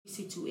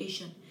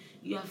situation.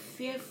 You are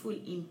fearful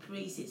in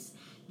praises,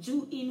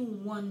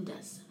 doing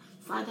wonders.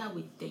 Father,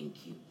 we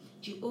thank you.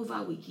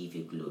 Jehovah, we give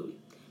you glory.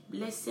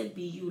 Blessed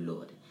be you,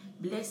 Lord.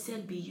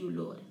 Blessed be you,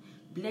 Lord.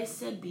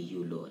 Blessed be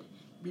you, Lord.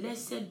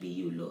 Blessed be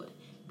you, Lord.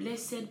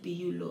 Blessed be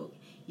you, Lord.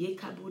 Ye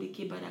kaburi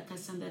ki baraka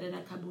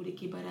sandara kaburi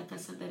ki baraka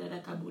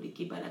sandara kaburi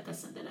ki baraka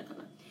sandara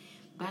kaba.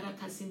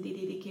 Baraka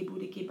sindiri ke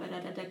buri ki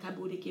barada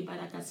kaburi ki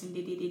baraka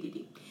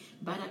sindiri.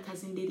 Baraka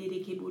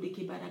sindiri ke buri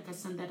ki baraka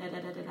sandara da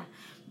da da da.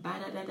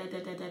 Barada da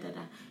da da da da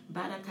da.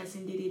 Baraka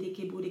sindiri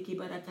ke buri ki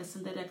baraka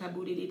sandara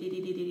kaburi di di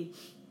di di.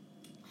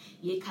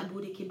 Ye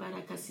kaburi ki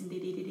baraka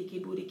sindiri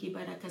ke buri ki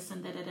baraka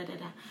sandara da da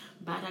da.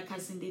 Baraka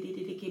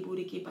sindiri ke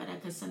buri ki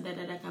baraka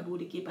sandara da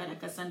kaburi ki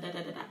baraka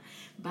sandara da da.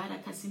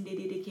 Baraka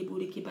sindiri ke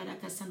buri ki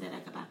baraka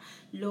sandara kaba.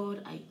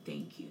 Lord, I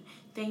thank you.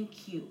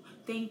 Thank you.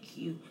 Thank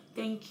you.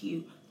 Thank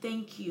you.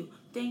 Thank you.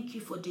 Thank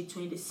you for day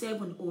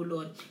 27, oh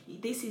Lord.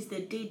 This is the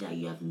day that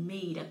you have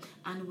made,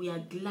 and we are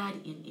glad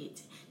in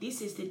it.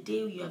 This is the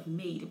day you have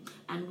made,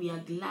 and we are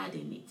glad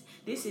in it.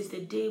 This is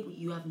the day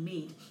you have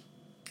made,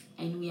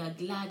 and we are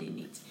glad in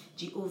it.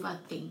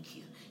 Jehovah, thank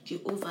you.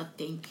 Jehovah,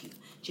 thank you.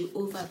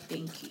 Jehovah,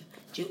 thank you.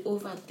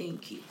 Jehovah,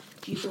 thank you.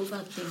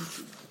 Jehovah, thank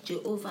you.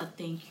 Jehovah,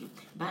 thank you.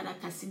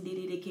 Baraka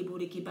sindiri ke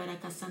buri ki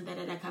baraka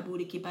sandara da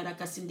kaburi ki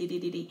baraka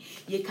sindiri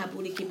ye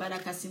kaburi ki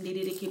baraka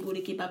sindiri ke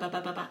buri ki baba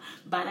baba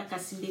baraka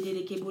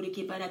sindiri ke buri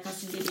ki baraka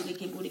sindiri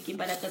ke buri ki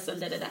baraka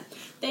sandara da.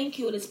 Thank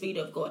you, Holy Spirit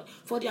of God,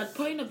 for the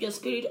outpouring of your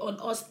Spirit on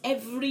us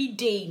every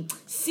day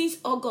since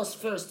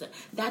August 1st.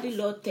 Daddy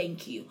Lord,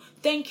 thank you.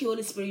 Thank you,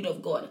 Holy Spirit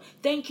of God.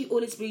 Thank you,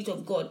 Holy Spirit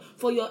of God,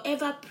 for your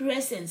ever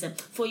presence,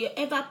 for your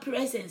ever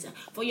presence,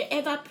 for your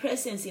ever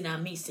presence in our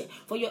midst,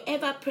 for your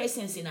ever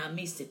presence in our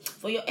midst,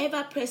 for your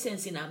ever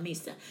presence in our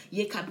midst.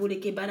 Ye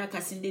kaburi ke baraka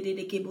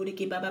sindede ke buri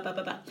ke baba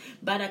baba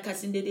baraka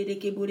sindede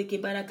ke buri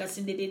ke baraka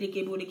sindede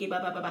ke buri ke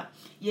baba baba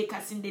ye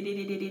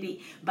kasindede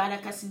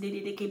baraka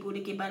sindede ke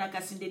buri ke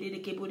baraka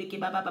sindede ke buri ke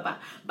baba baba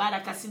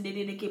baraka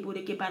sindede ke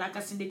buri ke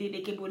baraka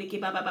sindede ke buri ke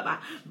baba baba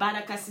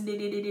baraka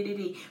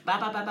sindede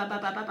baba baba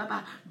baba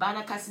baba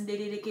baraka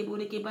sindede ke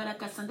buri ke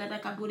baraka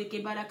sandada ka buri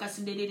ke baraka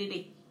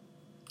sindede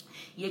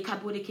ye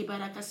kaburi ke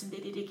baraka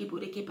sindede ke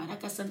buri ke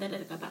baraka sandada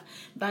kaba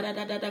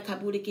barada da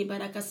kaburi ke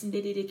baraka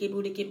sindede ke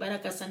buri ke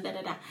baraka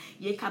sandada da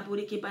ye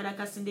kaburi ke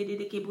baraka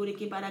sindede ke buri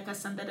ke baraka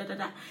sandada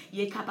da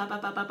ye kababa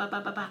baba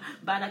baba baba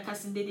baraka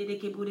sindede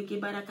ke buri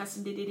ke baraka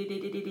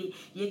sindede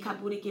ye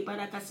kaburi ke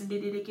baraka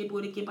sindede ke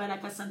buri ke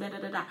baraka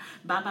sandada da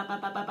baba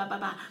baba baba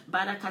baba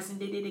baraka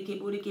sindede ke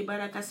buri ke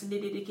baraka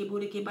sindede ke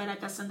buri ke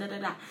baraka sandada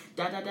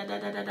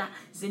da da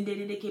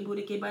zindede ke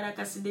buri ke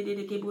baraka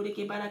sindede ke buri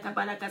ke baraka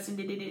baraka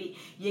sindede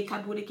ye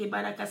kaburi ke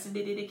baraka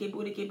sindede ke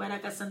buri ke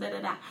baraka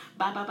sandada da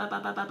baba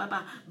baba baba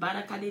baba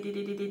baraka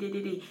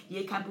de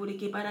ye kaburi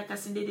ke baraka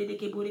sindede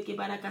ke buri ke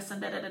baraka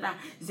sandada da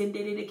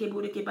zindede ke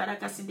buri ke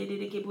baraka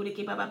sindede ke buri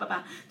ke baba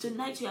baba.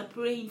 Tonight we are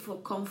praying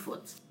for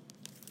comfort.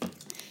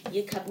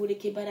 Ye kaburi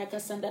ke baraka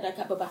sandada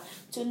kababa.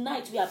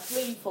 Tonight we are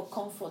praying for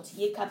comfort.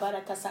 Ye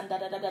kabaraka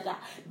sandada da da da.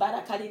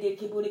 Baraka de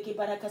ke buri ke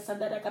baraka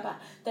sandada kaba.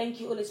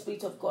 Thank you, Holy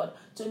Spirit of God.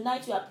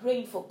 Tonight we are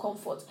praying for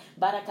comfort.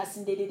 Baraka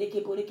sindede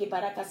ke buri ke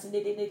baraka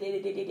sindede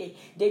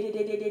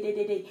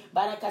de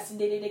baraka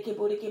sindede ke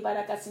buri ke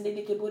baraka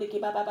sindede ke buri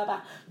ke baba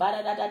baba.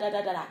 Barada da da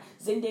da da.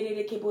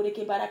 Zindede ke buri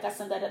ke baraka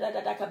sandada da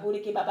da da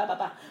kaburi ke baba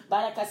baba.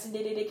 Baraka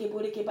sindede ke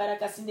buri ke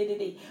baraka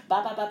sindede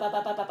baba baba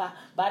baba baba.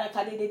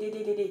 Baraka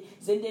de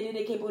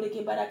zindede ke buri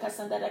ke baraka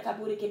sandara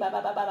kaburi ke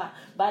baba baba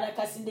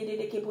baraka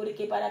sindede ke buri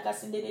ke baraka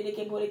sindede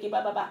ke buri ke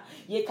baba baba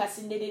ye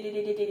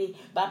kasindede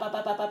baba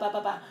baba baba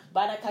baba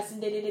baraka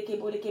sindede ke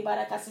buri ke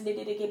baraka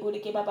sindede ke buri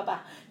ke baba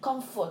baba.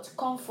 Comfort,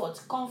 comfort,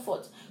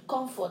 comfort,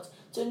 comfort.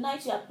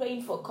 Tonight you are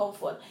praying for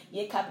comfort.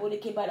 Ye kaburi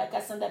ke baraka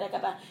sandara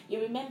kaba.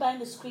 You remember in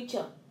the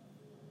scripture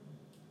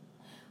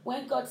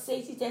when God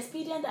says it's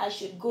expedient that I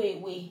should go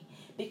away,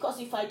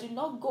 because if I do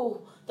not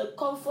go, the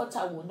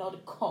comforter will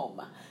not come.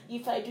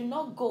 If I do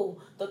not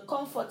go, the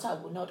comforter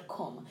will not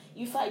come.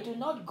 If I do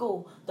not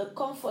go, the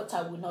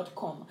comforter will not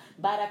come.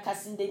 Baraka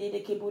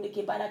sindede ke buri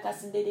ke baraka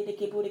sindede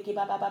ke buri ke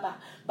baba baba.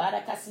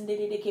 Baraka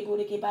sindede ke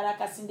buri ke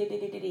baraka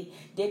sindede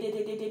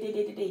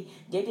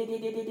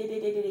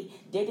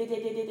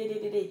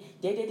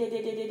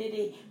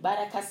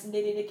baraka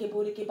sindede ke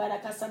buri ke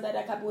baraka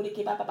sandada ka buri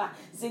ke baba baba.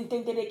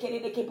 Zintende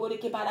ke buri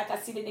ke baraka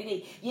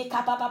sindede ye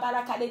ka baba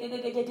baraka de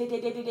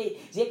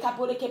ye ka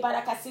buri ke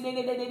baraka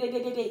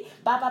sindede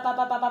baba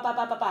baba baba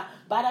baba baba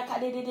baraka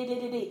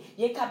de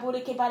ye ka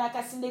buri ke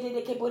baraka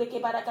sindede ke buri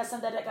ke baraka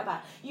sandada ka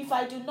ba. If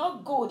I do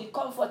not go, the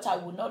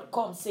comforter will not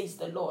come, says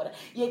the Lord.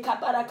 Ye ka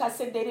baraka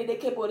sindede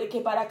ke buri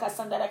ke baraka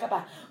sandada ka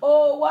ba.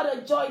 Oh, what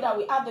a joy that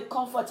we have the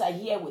comforter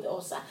here with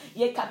us.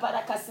 Ye ka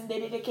baraka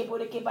sindede ke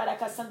buri ke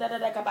baraka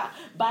sandada ka ba.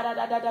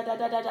 Barada da da da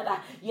da da da.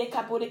 Ye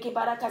ka buri ke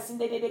baraka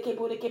sindede ke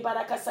buri ke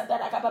baraka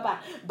sandada ka ba.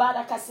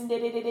 Baraka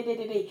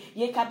sindede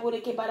ye ka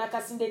buri ke baraka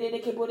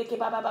Barakasindereke Boreke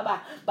Baba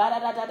Baba.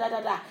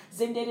 Barada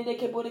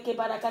Zendereke Boreke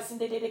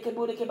Barakasindereke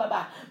Boreke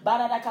Baba.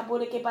 Baraka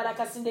Boreke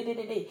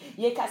Barakasindere.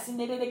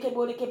 Yekasindereke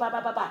Boreke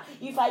Baba Baba.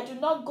 If I do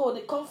not go,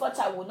 the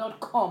comforter will not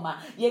come.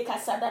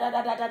 Yekasadada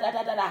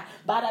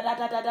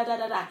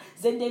Barada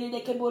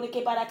Zendereke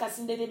Boreke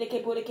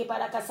Barakasindereke Boreke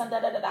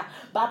Barakasandada.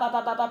 Baba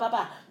Baba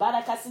Baba.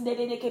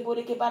 Barakasindereke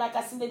Boreke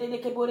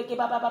Barakasindereke Boreke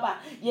Baba Baba.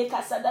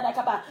 Yekasadada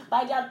Kaba.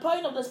 By the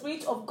outpouring of the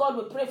Spirit of God,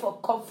 we pray for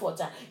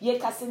comfort.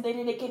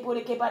 Yekasindereke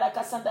Boreke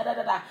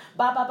Barakasandada.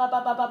 Baba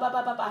Baba Baba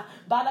Baba.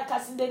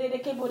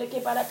 Barakasindereke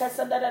Boreke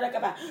Barakasandada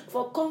Kaba.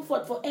 For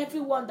comfort for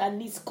everyone that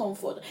needs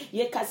comfort.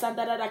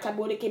 Yekasandada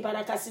Kaboreke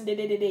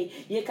Barakasindere.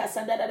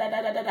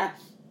 Yekasandada.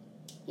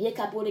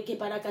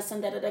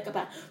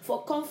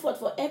 For comfort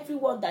for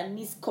everyone that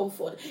needs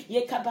comfort.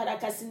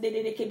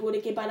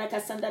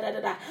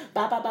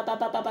 Baba Baba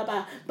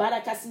Baba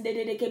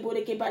Barakasindere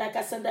Boreke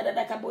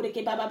Barakasandada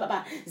Kaboreke Baba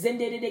Baba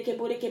Zendereke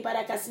Boreke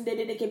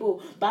Barakasindere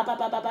Bo Baba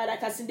Baba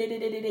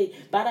Barakasindere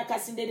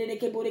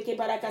Barakasindere Boreke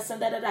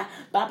Barakasandada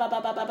Baba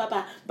Baba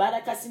Baba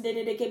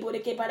Barakasindere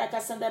Boreke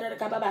Barakasandada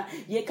Kababa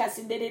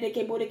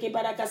Yekasindere Boreke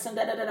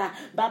Barakasandada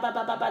Baba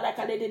Baba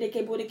Barakadere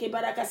Boreke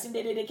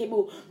Barakasindere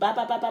Bo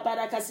Baba Baba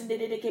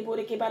Barakasindere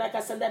Boreke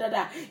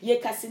Barakasandada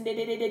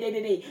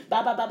Yekasindere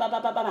Baba Baba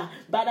Baba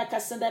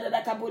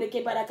Barakasandada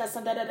Kaboreke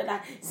Barakasandada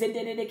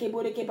Zendereke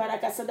Boreke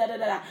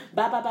Barakasandada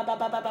Baba Baba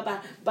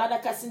Baba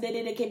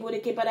Barakasindere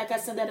Boreke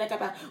Barakasandada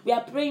Kaba. We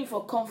are praying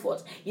for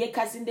comfort.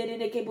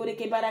 Yekasindere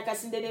Boreke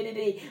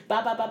Barakasindere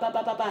Baba Baba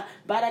Baba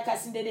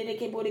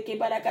Barakasindere Boreke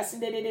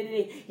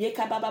Barakasindere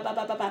Yekababa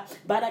Baba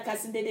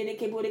Barakasindere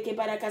Boreke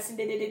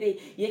Barakasindere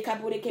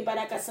Yekaboreke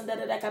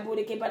Barakasandada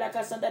Kaboreke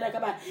Barakasandada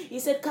Kaba. He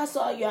said, cast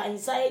all your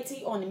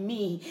anxiety on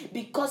me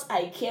because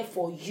I care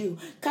for you.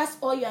 Cast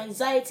all your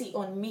anxiety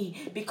on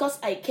me because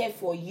I care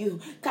for you.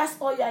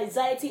 Cast all your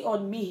anxiety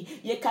on me.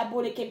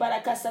 Yekaboreke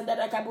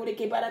Barakasandada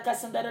Kaboreke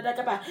Barakasandada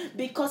Kaba.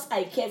 Because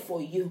I care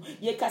for you.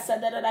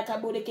 Yekasandada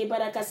Kaboreke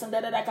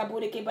Barakasandada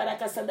Kaboreke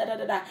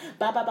Barakasandada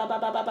Baba Baba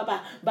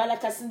Baba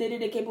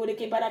Barakasindere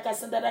Boreke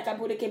Barakasandada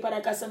Kaboreke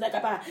Barakasandada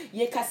Kaba.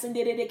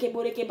 Yekasindere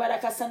Boreke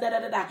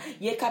Barakasandada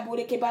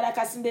Yekaboreke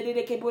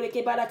Barakasindere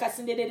Boreke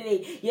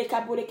Barakasindere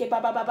Yekaboreke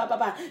Baba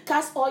Baba.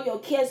 Cast all your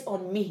cares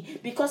on me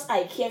because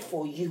I care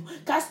for you.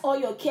 Cast all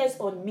your cares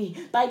on me.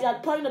 By the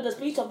outpouring of the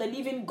Spirit of the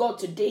living God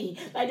today,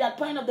 by the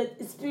outpouring of the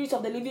Spirit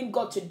of the living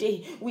God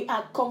today, we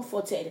are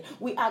comforted.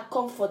 We are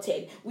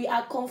comforted. We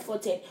are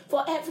comforted.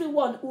 For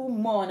everyone who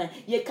mourn,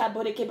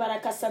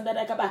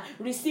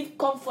 receive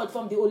comfort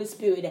from the Holy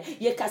Spirit.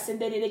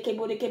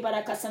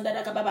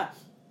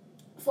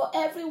 For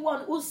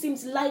everyone who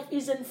seems life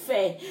isn't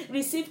fair,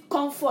 receive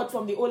comfort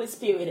from the Holy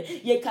Spirit.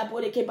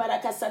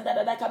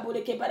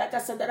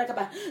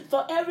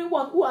 For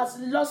everyone who has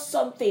lost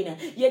something,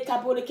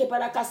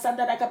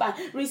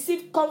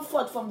 receive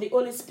comfort from the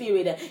Holy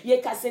Spirit.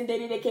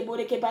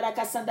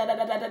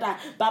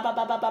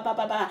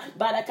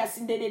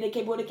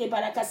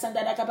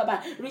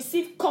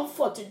 Receive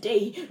comfort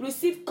today.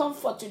 Receive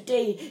comfort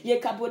today.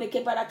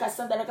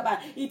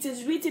 It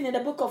is written in the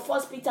book of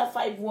 1 Peter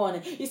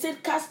 5:1. He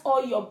said, cast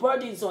all your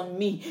burdens on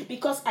me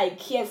because I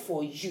care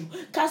for you.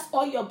 Cast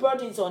all your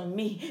burdens on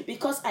me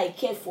because I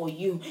care for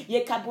you.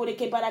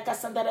 Yekaboreke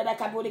barakasandara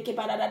kaboreke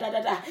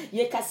baradadada.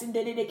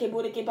 Yekasindereke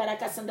boreke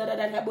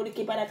barakasandara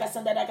kaboreke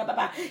barakasandara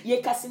kababa.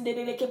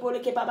 Yekasindereke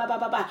boreke baba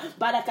baba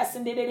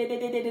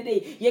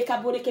barakasindereke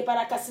yekaboreke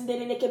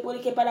barakasindereke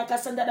boreke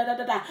barakasandara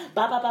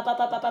baba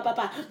baba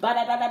baba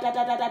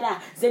baradadadadada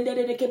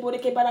zendereke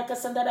boreke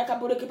barakasandara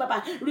kaboreke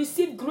baba.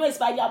 Receive grace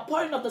by the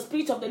outpouring of the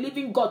Spirit of the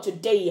living God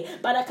today.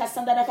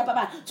 Barakasandara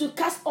kababa. To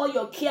cast all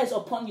your cares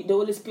upon the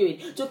Holy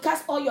Spirit. To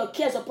cast all your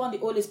cares upon the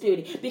Holy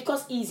Spirit.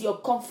 Because He is your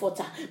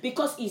comforter.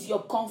 Because He is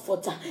your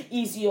comforter.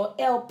 He is your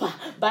helper.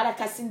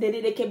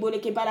 Barakasindereke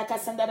boreke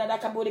barakasandara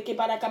kaboreke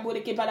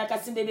barakaboreke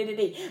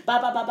barakasindereke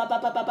baba baba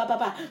baba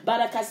baba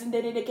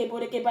barakasindereke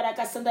boreke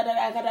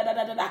barakasandara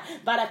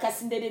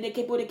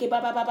barakasindereke boreke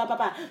baba baba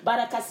baba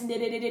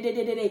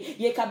barakasindereke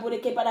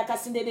yekaboreke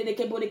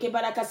barakasindereke boreke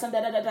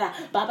barakasandara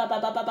baba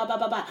baba baba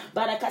baba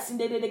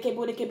barakasindereke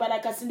boreke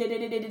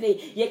barakasindereke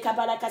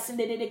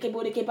yekabarakasindereke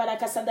boreke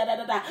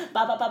barakasandara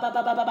baba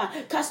baba baba.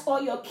 Cast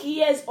all your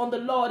cares on the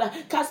Lord.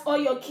 Cast all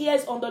your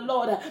cares on the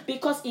Lord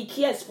because He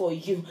cares for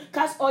you.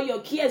 Cast all your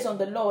cares on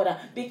the Lord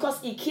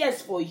because He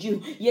cares for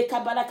you.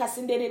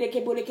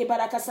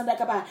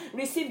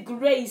 Receive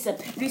grace.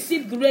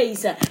 Receive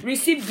grace.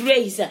 Receive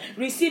grace.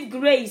 Receive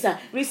grace.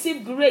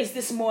 Receive grace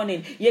this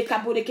morning.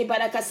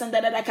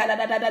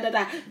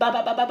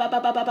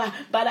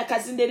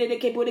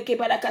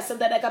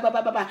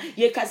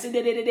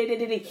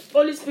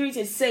 Holy Spirit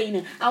is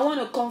saying, I want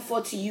to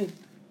comfort you.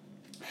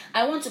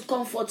 I want to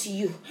comfort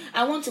you.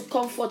 I want to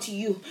comfort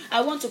you.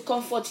 I want to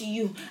comfort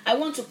you. I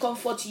want to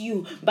comfort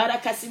you.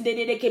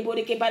 Barakasindedeke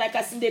bodeke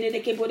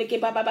barakasindedeke bodeke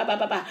baba baba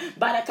baba.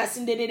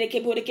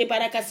 Barakasindedeke bodeke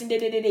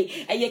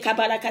barakasindedede. Ayeka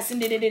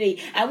barakasindedede.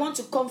 I want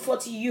to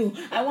comfort you.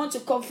 I want to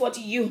comfort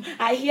you.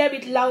 I hear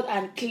it loud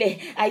and clear.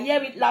 I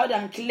hear it loud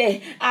and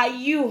clear. Are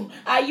you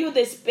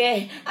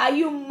despair? Are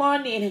you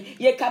mourning?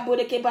 Yeka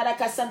bodeke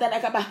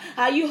barakasandadakaba.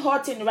 Are you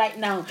hurting right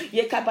now?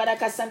 Yeka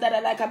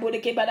barakasandadakaba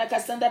bodeke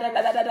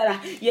barakasandadadadada.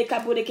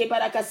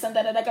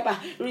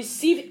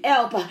 Receive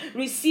help,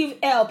 receive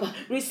help,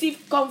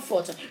 receive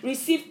comfort,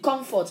 receive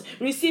comfort,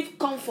 receive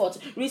comfort,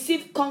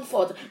 receive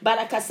comfort.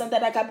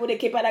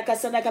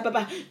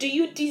 Do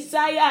you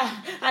desire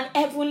an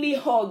heavenly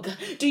hug?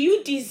 Do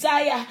you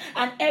desire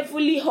an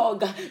heavenly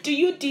hug? Do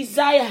you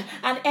desire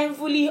an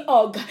heavenly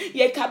hug?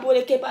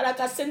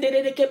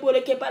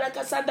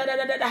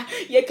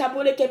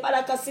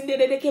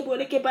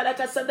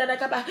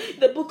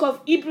 The book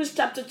of Hebrews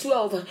chapter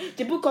 12.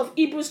 The book of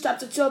Hebrews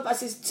chapter 12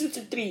 verses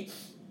 2-3.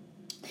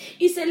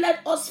 He said, let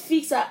us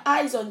fix our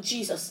eyes on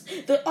Jesus,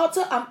 the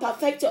author and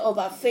perfecter of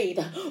our faith,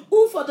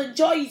 who for the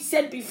joy he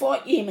set before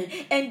him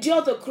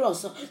endured the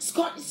cross,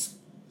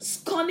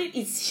 scorning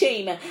its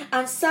shame,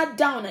 and sat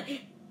down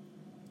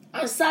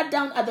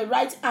at the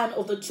right hand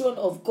of the throne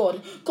of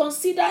God.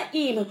 Consider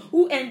him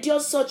who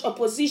endures such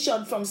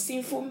opposition from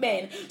sinful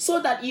men,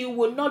 so that you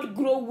will not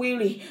grow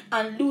weary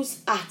and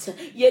lose heart.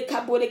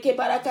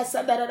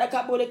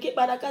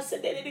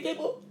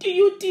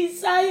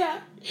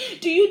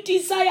 Do you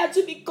desire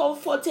to be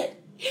comforted?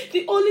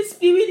 The Holy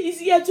Spirit is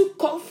here to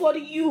comfort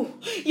you.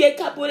 He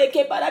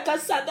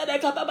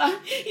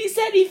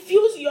said he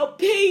feels your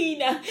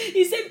pain.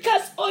 He said,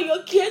 cast all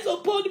your cares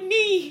upon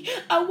me.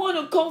 I want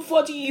to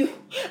comfort you.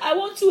 I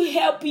want to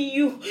help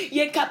you.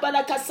 He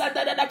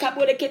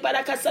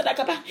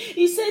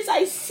says,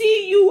 I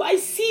see you. I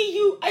see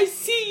you. I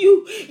see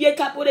you.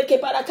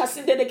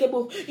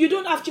 You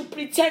don't have to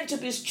pretend to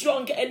be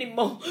strong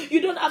anymore.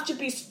 You don't have to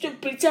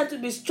pretend to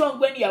be strong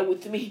when you are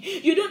with me.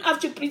 You don't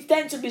have to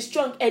pretend to be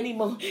strong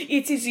anymore.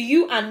 It is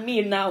you and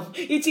me now.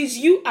 It is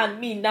you and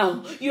me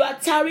now. You are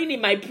tarrying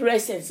in my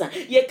presence. I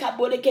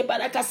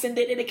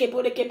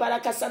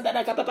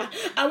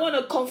want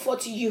to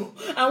comfort you.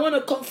 I want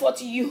to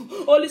comfort you.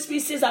 Holy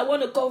Spirit says, I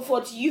want to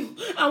comfort you.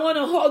 I want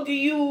to hug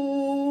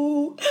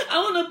you. I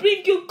want to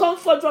bring you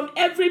comfort from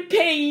every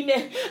pain.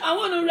 I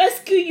want to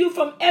rescue you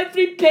from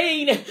every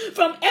pain,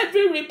 from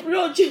every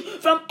reproach,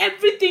 from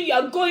everything you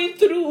are going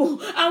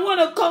through. I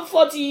want to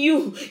comfort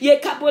you.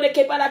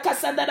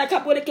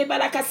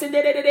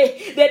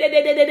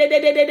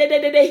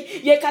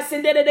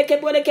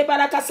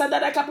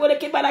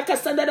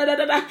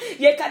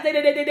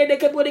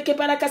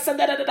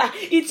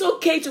 It's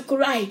okay to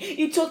cry.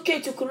 It's okay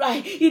to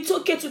cry. It's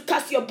okay to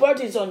cast your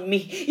burdens on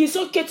me. It's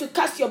okay to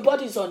cast your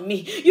burdens on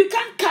me. You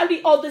can't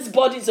carry all these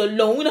burdens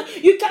alone.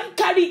 You can't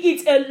carry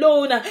it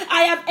alone.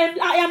 I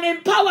am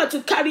empowered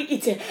to carry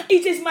it.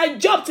 It is my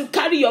job to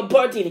carry your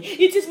burden.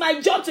 It is my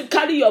job to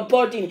carry your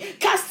burden.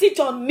 Cast it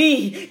on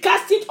me.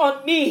 Cast it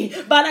on me.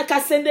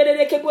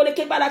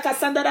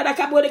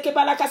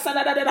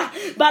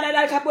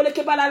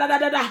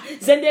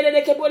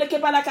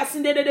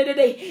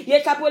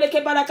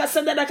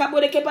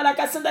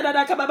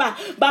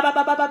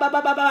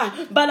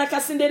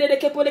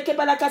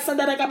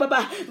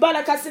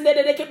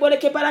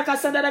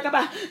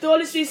 The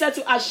Holy Spirit said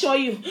to assure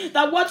you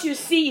that what you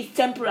see is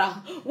temporal.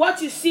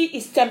 What you see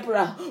is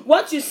temporal.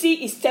 What you see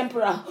is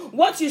temporal.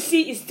 What you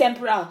see is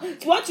temporal.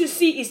 What you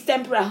see is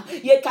temporal.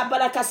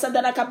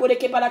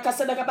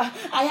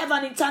 I have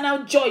an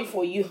eternal joy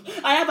for you.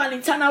 I have an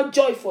eternal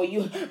joy for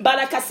you.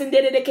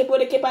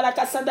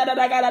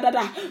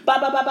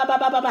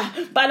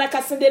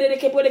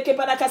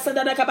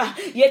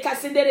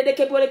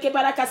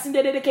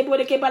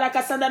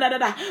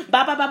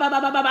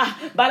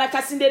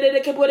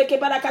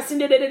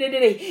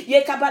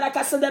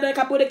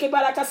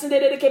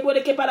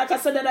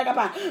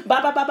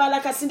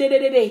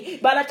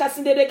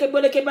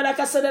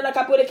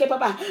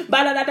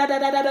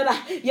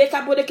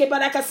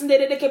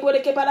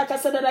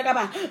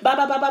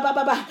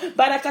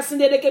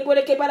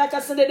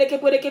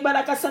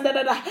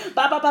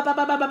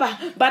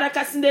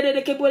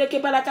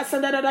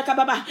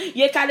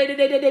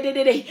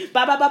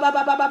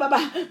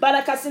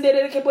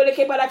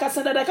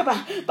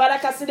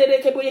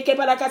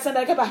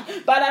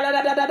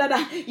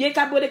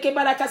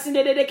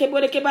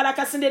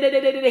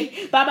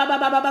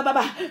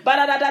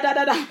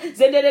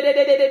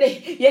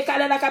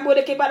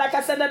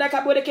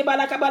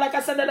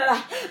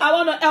 I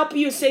want to help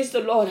you, says the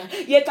Lord.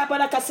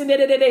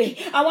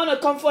 I want to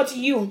comfort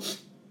you.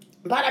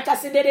 I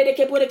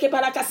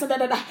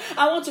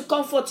want to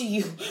comfort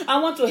you. I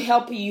want to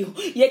help you.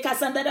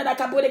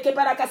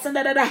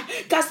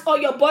 Cast all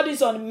your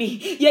bodies on me.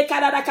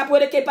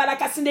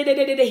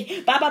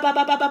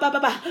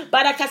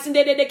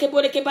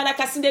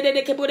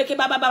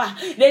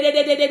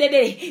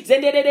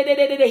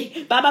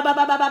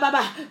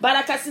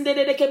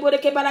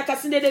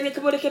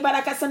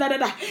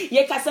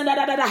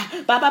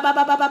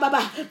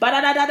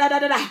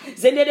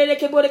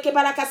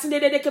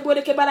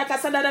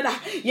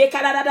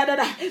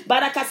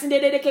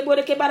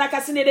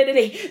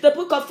 The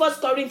book of 1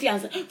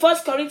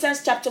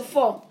 Corinthians chapter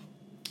 4.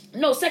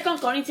 No, 2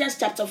 Corinthians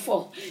chapter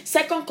 4. 2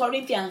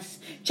 Corinthians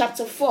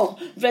chapter 4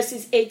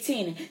 verses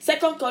 18.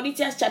 2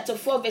 Corinthians chapter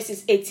 4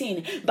 verses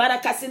 18.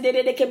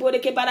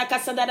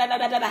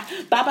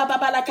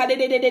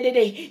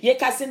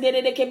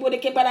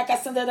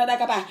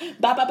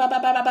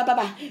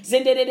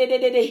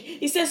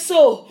 He says,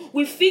 so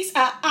we fix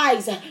our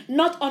eyes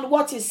not on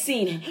what is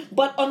seen,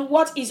 but on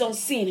what is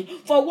unseen.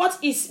 For what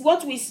is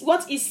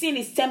seen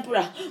is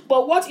temporal,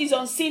 but what is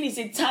unseen is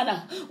eternal.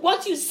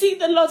 What you see,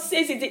 the Lord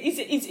says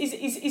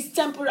is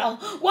temporal.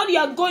 What you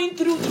are going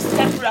through is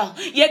temporal.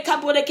 I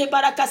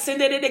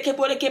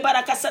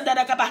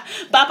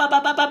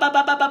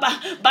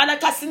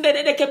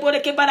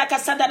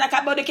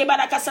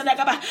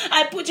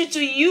put it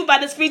to you by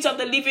the Spirit of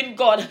the living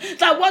God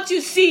that what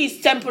you see is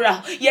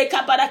temporal. Live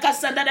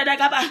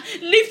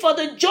for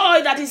the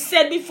joy that is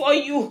set before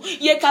you.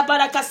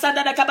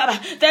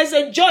 There's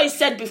a joy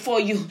set before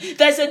you.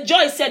 There's a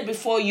joy set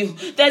before you.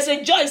 There's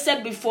a joy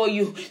set before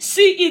you.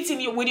 See it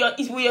with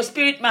your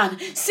spirit man.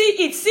 See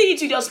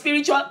it with your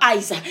spiritual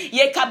eyes. Let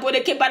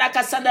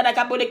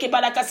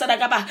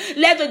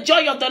the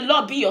joy of the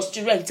Lord be your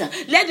strength.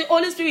 Let the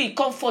Holy Spirit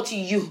comfort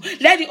you.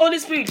 Let the Holy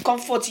Spirit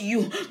comfort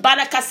you.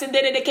 I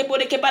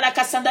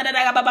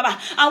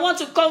want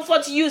to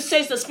comfort you,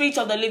 says the Spirit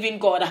of the living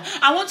God.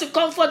 I want to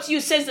comfort you,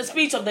 says the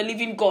Spirit of the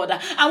living God.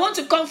 I want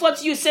to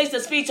comfort you, says the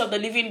Spirit of the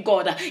living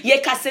God.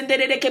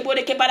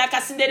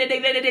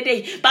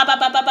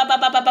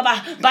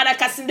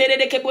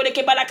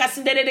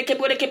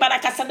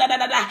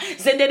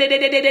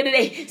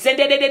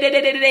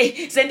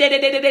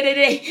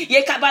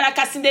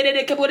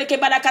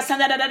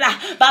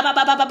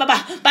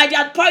 By the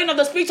outpouring of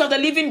the Spirit of the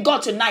living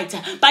God tonight,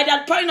 by the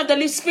outpouring of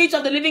the Spirit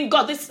of the living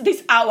God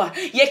this hour,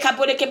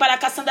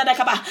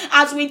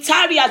 as we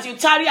tarry, as you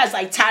tarry, as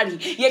I tarry,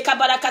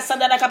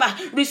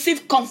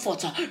 receive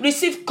comfort,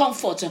 receive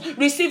comfort,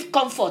 receive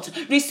comfort,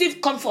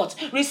 receive comfort,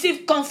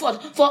 receive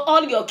comfort for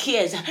all your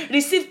cares,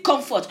 receive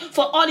comfort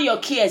for all your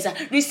cares,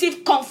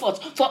 receive comfort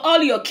for all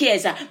your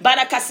cares.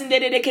 Receive comfort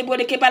for all your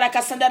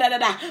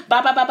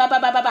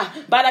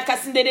cares.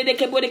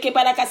 Receive comfort for all your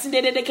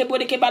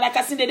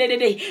cares.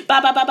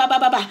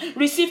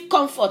 Receive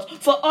comfort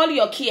for all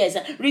your cares.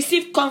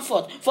 Receive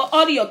comfort for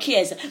all your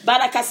cares.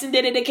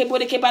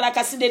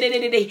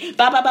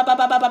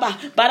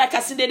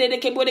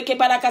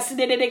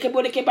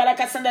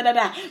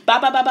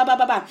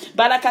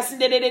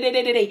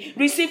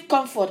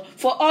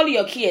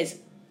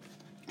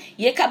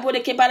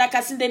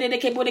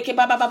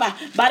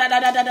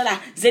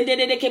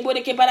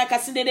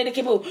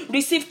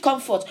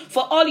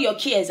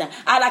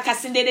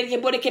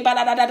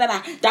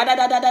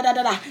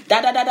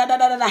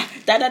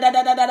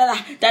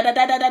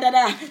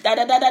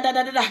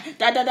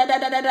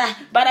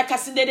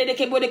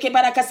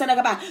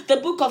 The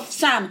book of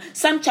Psalm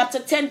chapter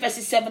 10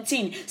 verses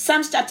 17.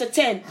 Psalm chapter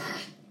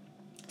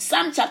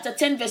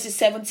 10 verses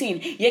 17.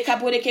 He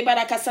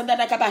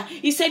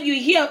said, you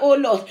hear, O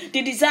Lord,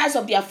 the desires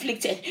of the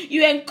afflicted.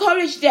 You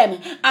encourage them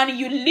and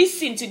you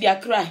listen to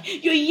their cry.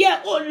 You hear,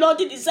 O Lord,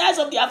 the desires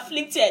of the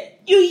afflicted.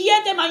 You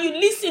hear them and you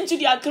listen to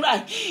their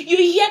cry. You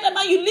hear them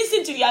and you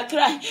listen to their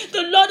cry.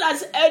 The Lord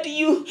has heard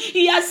you.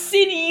 He has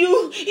seen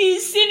you.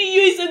 He's seen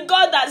you. He's a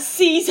God that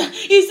sees.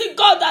 He's a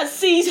God that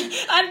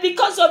sees. And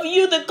because of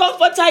you, the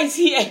Comforter is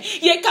here.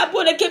 By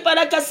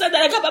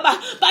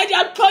the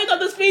outpouring of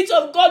the Spirit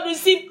of God,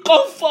 receive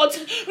comfort.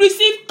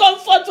 Receive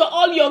comfort for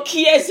all your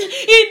cares.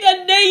 In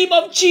the name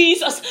of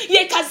Jesus.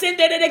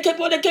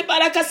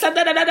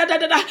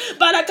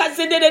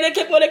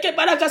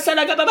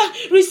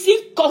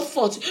 Receive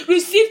comfort.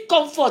 Receive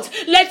comfort.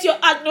 Let your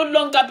heart no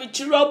longer be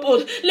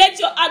troubled. Let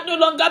your heart no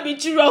longer be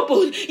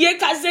troubled.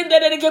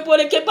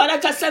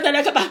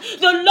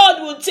 The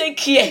Lord will take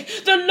care.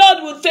 The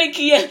Lord will take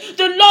care.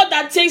 The Lord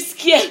that takes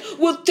care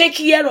will take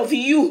care of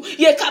you.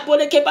 He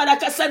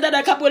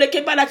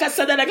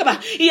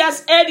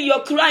has heard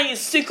your cry in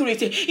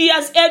secret. He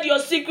has heard your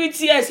secret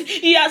tears.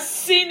 He has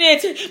seen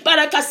it.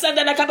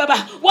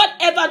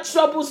 Whatever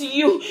troubles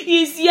you,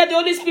 He is here. The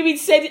Holy Spirit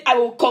said, I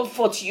will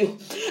comfort you.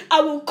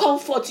 I will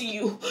comfort comfort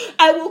you.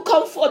 I will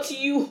comfort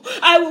you.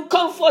 I will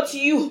comfort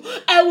you.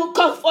 I will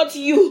comfort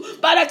you.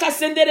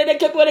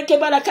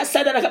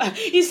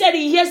 He said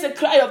he hears the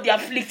cry of the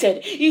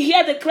afflicted. He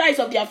hears the cries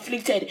of the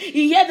afflicted.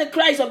 He hears the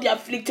cries of the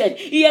afflicted.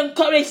 He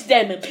encourages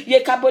them.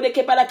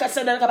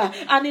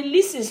 And he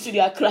listens to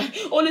their cry.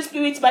 Holy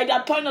Spirit, by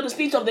the point of the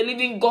Spirit of the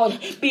living God,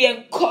 be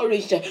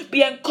encouraged.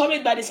 Be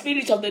encouraged by the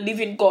Spirit of the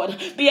living God.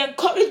 Be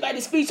encouraged by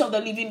the Spirit of the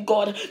living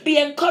God. Be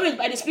encouraged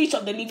by the Spirit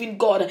of the living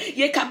God.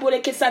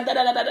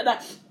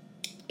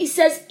 He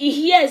says he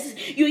hears,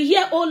 you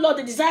hear, oh Lord,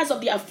 the desires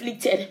of the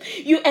afflicted.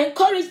 You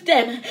encourage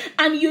them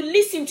and you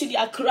listen to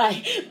their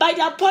cry. By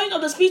the point of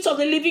the Spirit of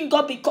the living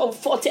God, be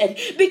comforted.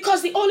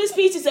 Because the Holy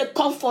Spirit is a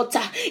comforter.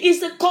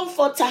 Is a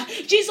comforter.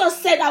 Jesus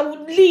said, I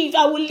will leave.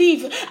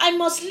 I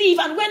must leave.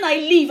 And when I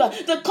leave,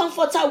 the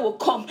comforter will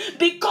come.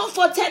 Be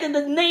comforted in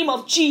the name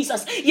of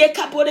Jesus.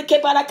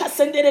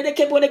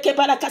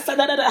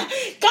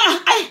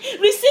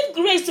 Receive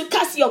grace to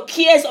cast your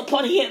cares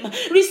upon him.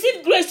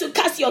 Receive grace to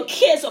cast your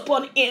cares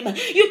upon him.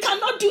 You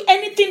cannot do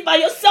anything by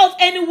yourself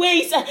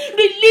anyways.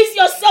 Release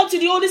yourself to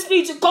the Holy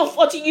Spirit to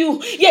comfort you.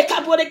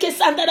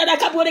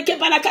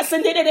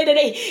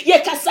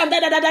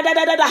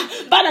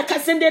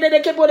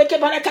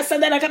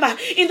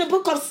 In the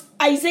book of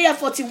Isaiah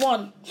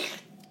 41,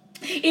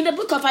 in the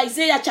book of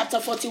Isaiah chapter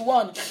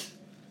 41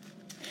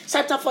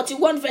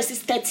 verses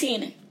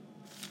 13,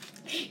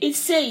 it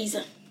says,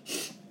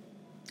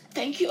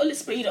 thank you, Holy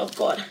Spirit of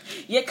God.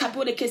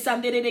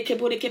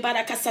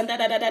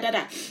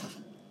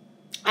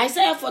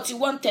 Isaiah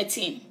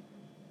 41:13.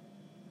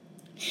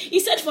 He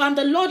said, for I am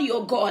the Lord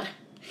your God,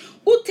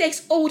 who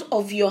takes hold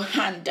of your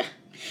hand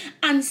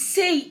and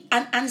says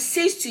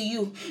to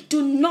you,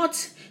 do not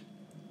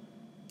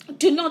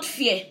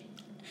fear.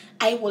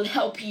 I will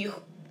help you.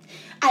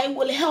 I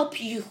will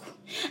help you.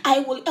 I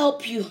will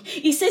help you.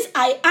 He says,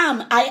 I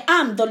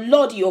am the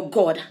Lord your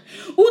God,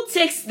 who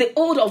takes the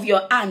hold of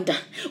your hand,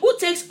 who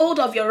takes hold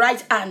of your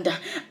right hand,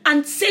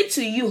 and say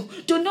to you,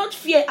 do not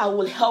fear, I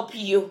will help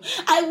you.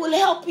 I will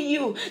help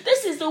you.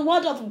 This is the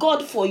word of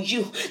God for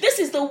you. This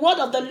is the word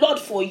of the Lord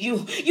for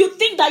you. You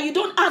think that you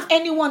don't have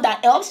anyone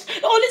that helps?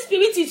 The Holy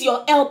Spirit is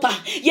your helper.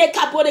 He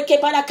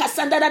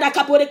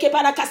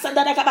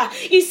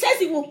says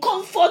he will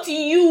comfort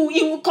you.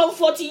 He will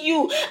comfort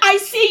you. I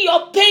see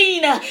your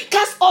pain.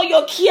 Cast all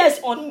your cares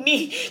on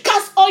me.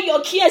 Cast all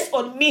your cares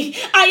on me.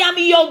 I am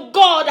your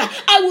God.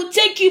 I will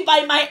take you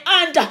by my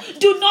hand.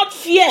 Do not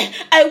fear.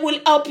 I will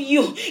help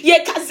you. You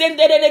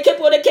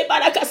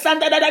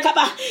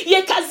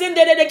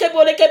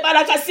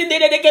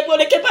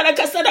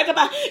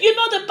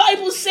know the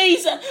Bible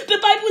says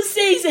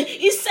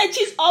he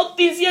searches all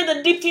things, here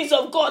the deep things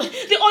of God.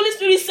 The Holy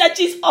Spirit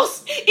searches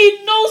us.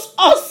 He knows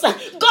us.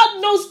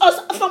 God knows us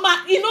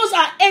he knows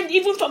our end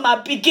even from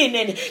our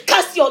beginning.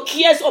 Cast your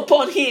cares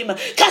upon him.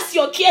 Cast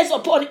your cares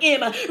upon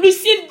him.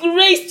 Receive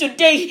grace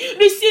today.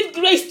 Receive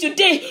grace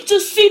today to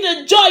see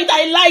the joy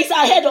that lies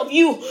ahead of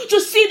you. To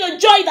see the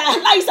joy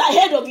that lies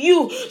ahead of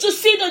you. To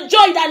see the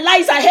joy that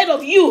lies ahead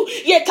of you.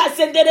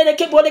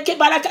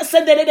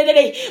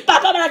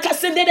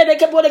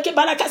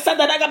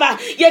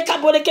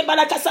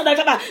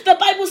 The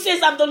Bible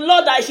says, I'm the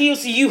Lord that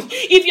heals you.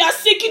 If you are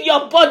sick in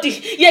your body,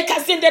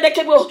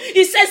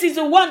 he says he's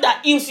the one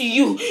that heals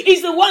you.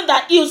 He's the one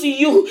that heals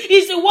you.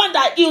 He's the one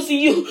that heals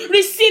you.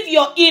 Receive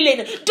your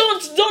healing.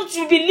 Don't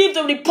believe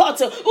the report.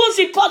 Whose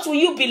report will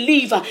you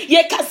believe?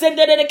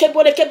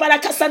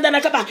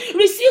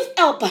 Receive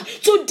help.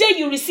 Today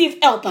you receive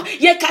help. I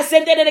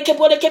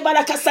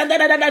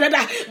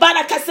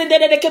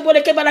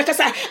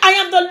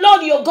am the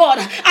Lord your God.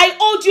 I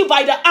hold you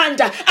by the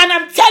hand and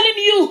I'm telling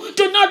you,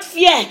 do not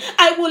fear.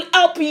 I will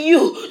help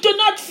you. Do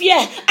not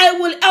fear. I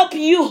will help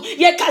you.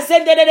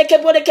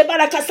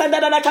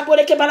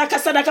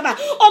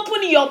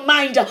 Open your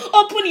mind.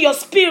 Open your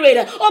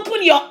spirit.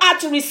 Open your heart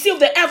to receive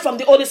the help from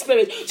the Holy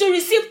Spirit. To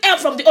receive help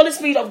from the Holy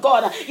Spirit of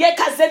God. Let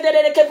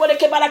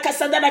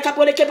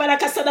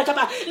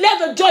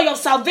the joy of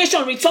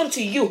salvation return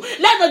to you.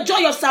 Let the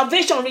joy of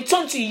salvation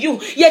return to you.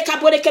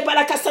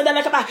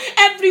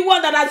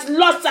 Everyone that has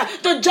lost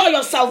the joy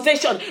of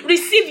salvation,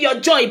 receive your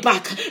joy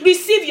back.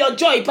 Receive your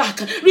joy back.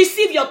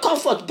 Receive your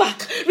comfort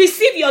back.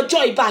 Receive your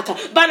joy back.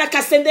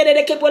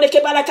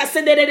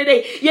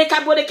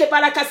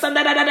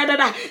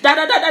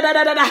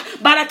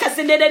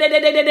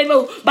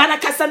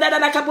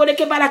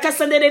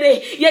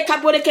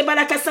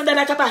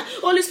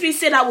 Holy Spirit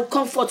said, I will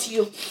comfort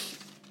you.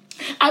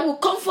 I will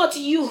comfort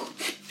you.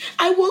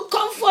 I will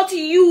comfort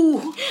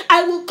you.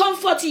 I will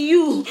comfort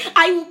you.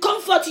 I will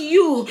comfort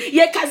you.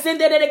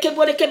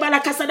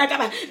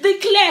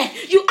 Declare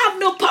you have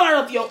no power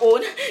of your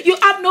own. You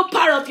have no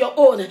power of your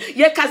own.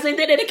 I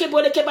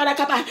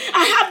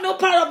have no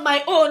power of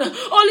my own.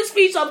 Holy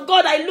Spirit of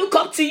God, I look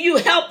up to you.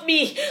 Help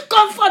me.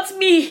 Comfort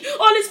me.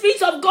 Holy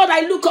Spirit of God,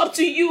 I look up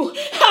to you.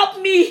 Help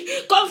me.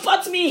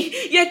 Comfort me.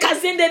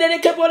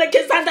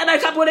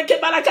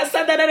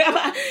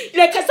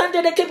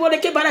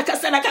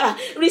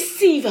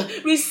 Receive.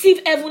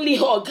 Receive heavenly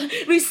hug.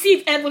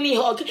 Receive heavenly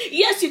hug.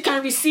 Yes, you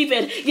can receive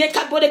it.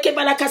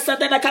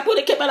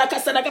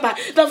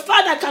 The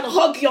Father can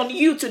hug you on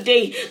you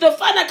today. The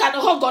Father can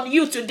hug on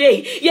you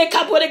today.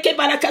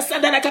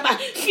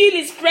 Feel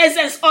His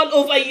presence all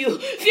over you.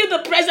 Feel the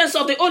presence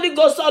of the Holy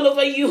Ghost all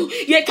over you.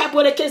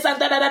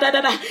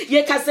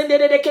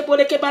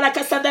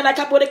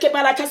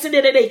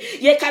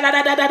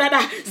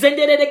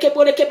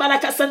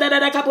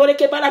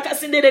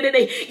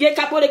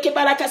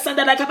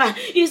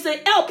 Is the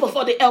helper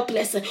for the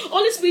helpless.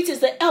 Holy Spirit is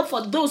the help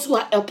for those who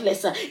are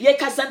helpless.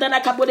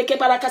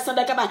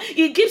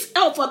 He gives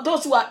help for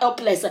those who are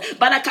helpless. I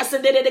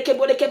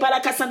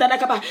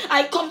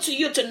come to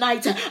you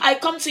tonight. I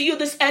come to you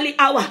this early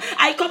hour.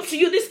 I come to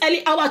you this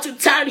early hour to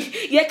tarry.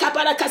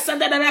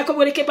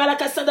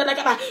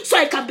 So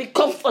I can be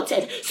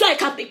comforted. So I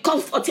can be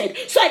comforted.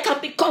 So I can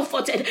be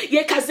comforted.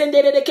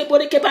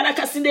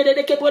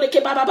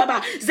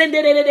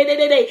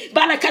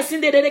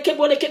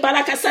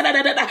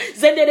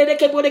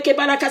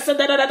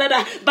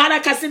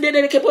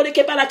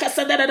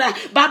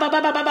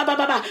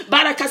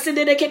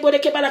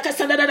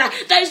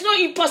 There is no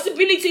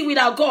impossibility with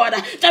our God.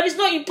 There is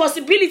no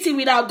impossibility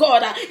with our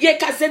God.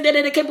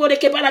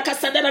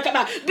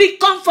 Be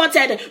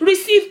comforted.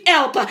 Receive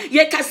help.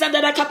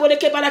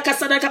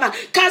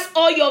 Cast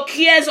all your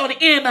cares on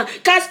Him.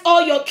 Cast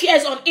all your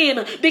cares on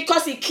Him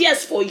because He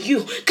cares for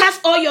you.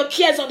 Cast all your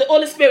cares on the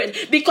Holy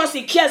Spirit because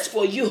He cares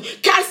for you.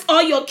 Cast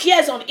all your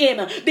cares on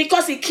Him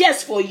because He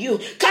cares for you.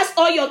 Cast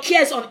all your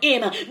cares on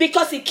Him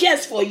because He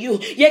cares for you.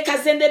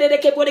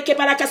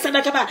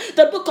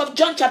 The book of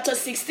John chapter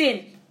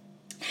 16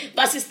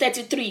 verses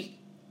 33.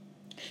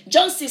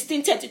 John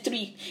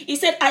 16:33. He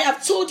said, I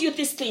have told you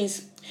these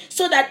things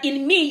so that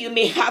in me you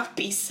may have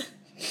peace.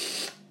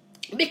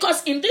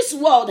 Because in this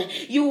world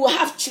you will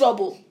have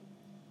trouble.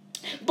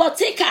 But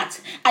take heart,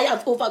 I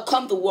have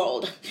overcome the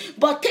world.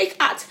 But take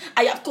heart,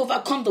 I have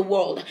overcome the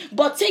world.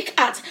 But take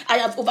heart, I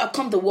have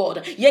overcome the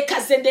world. He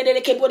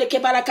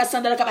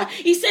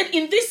said,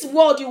 in this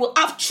world you will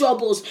have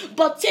troubles.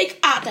 But take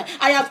heart,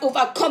 I have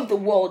overcome the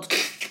world.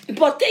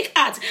 But take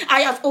heart,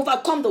 I have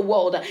overcome the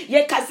world.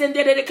 Take heart,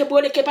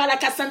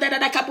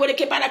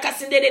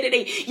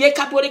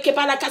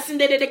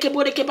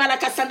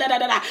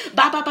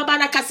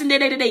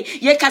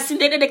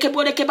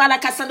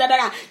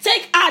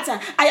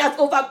 I have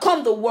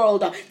overcome the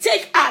world.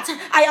 Take heart,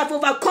 I have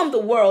overcome the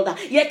world.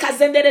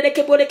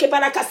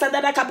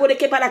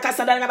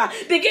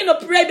 Begin to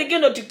pray,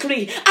 begin to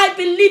decree. I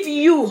believe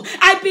you.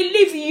 I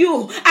believe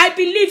you. I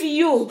believe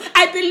you.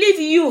 I believe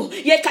you.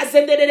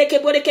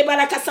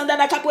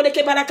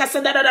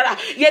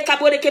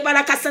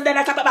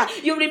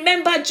 You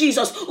remember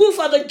Jesus, who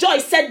for the joy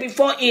set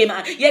before Him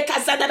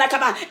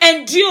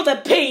endure the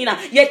pain,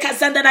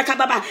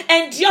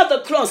 endure the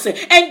cross,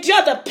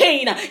 endure the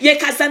pain,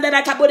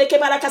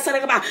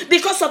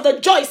 because of the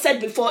joy set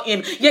before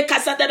Him.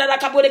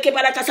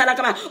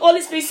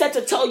 Holy Spirit said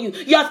to tell you,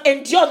 you have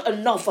endured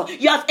enough.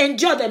 You have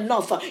endured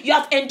enough. You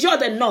have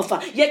endured enough.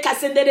 You have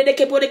endured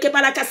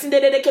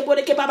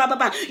enough.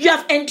 You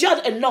have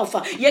endured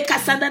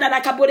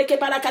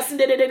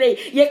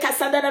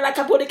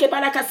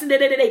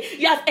enough.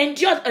 You have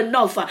endured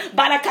enough.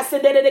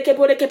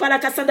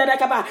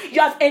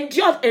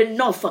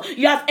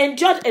 You have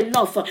endured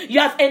enough. You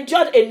have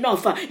endured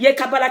enough.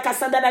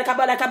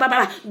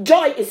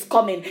 Joy is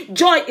coming.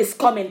 Joy is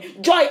coming.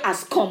 Joy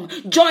has come.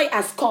 Joy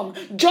has come.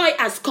 Joy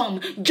has come.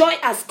 Joy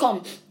has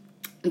come.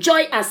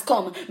 Joy has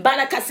come.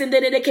 Balakasinde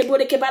de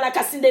kebode ke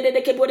balakasinde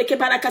de kebode ke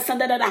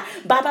balakasanda da.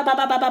 Baba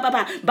baba baba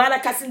baba.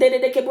 Balakasinde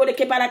de kebode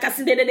ke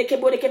balakasinde de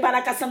kebode ke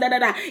balakasanda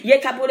da.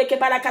 Yekabode ke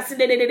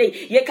balakasinde de.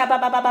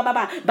 Yekababa baba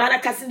baba.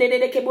 Balakasinde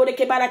de kebode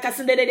ke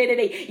balakasinde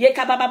de.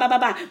 Yekababa baba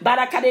baba.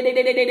 Balakade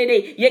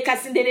de.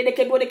 Yekasinde de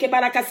kebode ke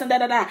balakasanda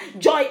da.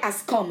 Joy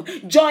has come.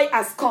 Joy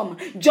has come.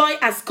 Joy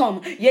has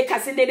come.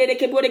 Yekasinde de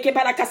kebode ke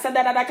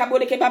balakasanda da.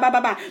 Kabode ke baba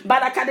baba.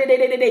 Balakade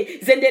de.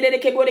 Zende de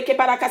kebode ke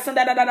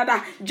balakasanda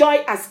da.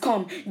 Joy has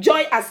come.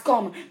 Joy has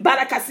come.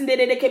 Barakasinde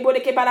de kebode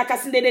ke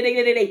barakasinde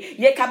de.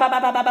 Yeka baba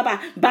baba baba.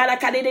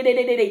 Barakade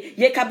de.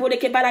 Yeka bode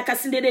ke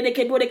barakasinde de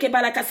kebode ke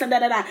barakasanda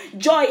da.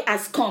 Joy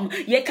has come.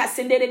 Yeka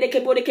sinde de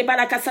kebode ke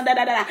barakasanda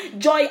da.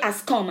 Joy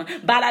has come.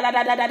 Bala da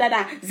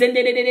da.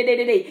 Zende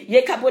de.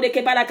 Yeka bode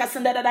ke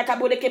barakasanda da.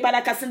 Kabode ke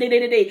barakasinde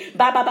de.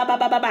 Baba baba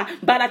baba.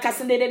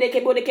 Barakasinde de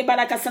kebode ke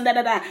barakasanda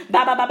da.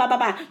 Baba baba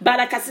baba.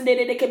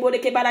 Barakasinde de kebode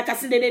ke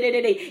barakasinde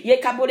de.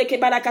 Yeka bode ke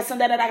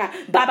barakasanda da.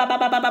 Baba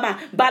baba baba.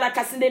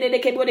 Barakasinde de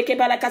kebode ke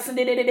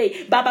barakasinde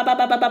de. Baba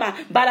baba baba.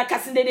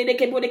 Barakasinde de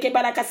kebode ke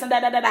barakasanda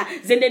da.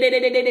 Zende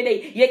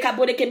de. Yeka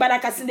bode ke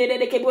barakasinde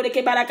de kebode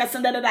ke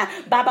barakasanda da.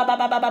 Baba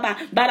baba baba.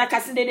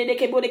 Barakasinde de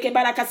kebode ke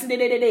barakasinde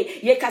de.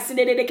 Yeka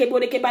sinde de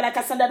kebode ke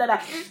barakasanda da.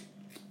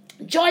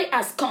 Joy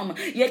has come.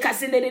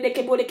 Yekasinde de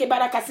kebode ke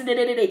barakasinde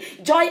de.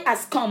 Joy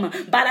has come.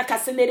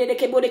 Barakasinde de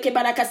kebode ke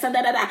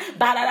barakasanda da.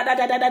 Bala da.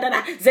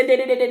 Zende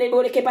de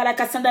kebode ke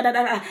barakasanda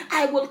da.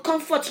 I will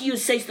comfort you,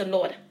 says the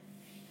Lord.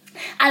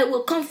 I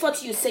will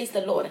comfort you, says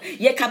the Lord.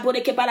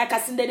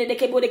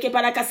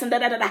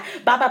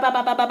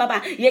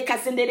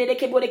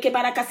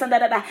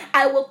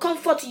 I will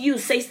comfort you,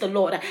 says the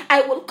Lord.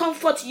 I will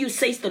comfort you,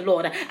 says the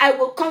Lord. I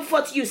will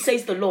comfort you,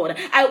 says the Lord.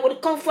 I will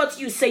comfort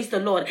you, says the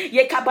Lord.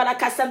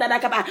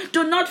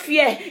 Do not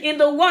fear. In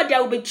the world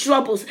there will be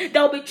troubles,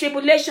 there will be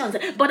tribulations,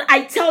 but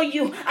I tell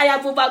you, I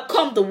have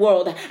overcome the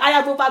world. I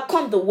have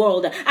overcome the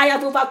world. I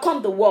have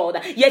overcome the world.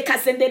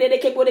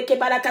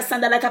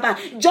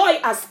 Joy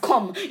has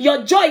come.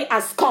 Your joy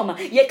has come. By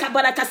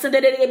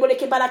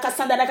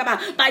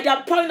the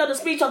outpouring of the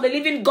Spirit of the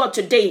living God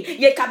today,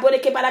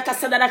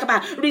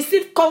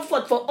 receive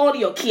comfort for all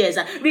your cares.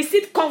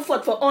 Receive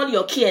comfort for all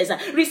your cares.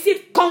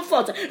 Receive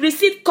comfort.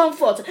 Receive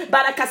comfort.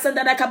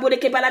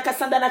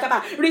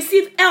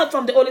 Receive help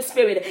from the Holy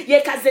Spirit.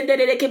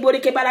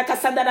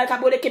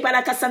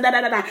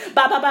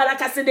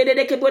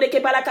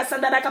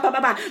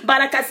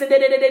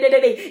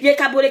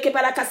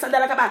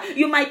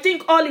 You might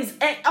think all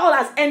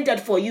has ended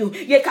for you.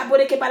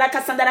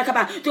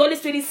 The Holy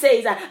Spirit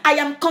says, I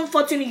am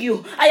comforting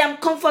you. I am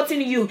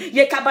comforting you.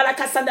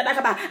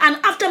 And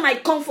after my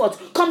comfort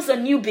comes a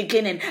new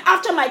beginning.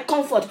 After my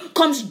comfort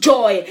comes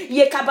joy.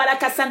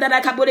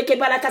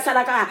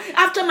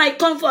 After my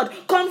comfort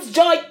comes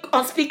joy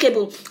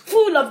unspeakable,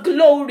 full of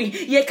glory.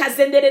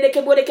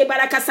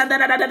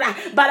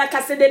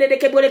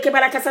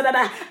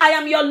 I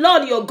am your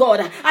Lord, your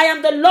God. I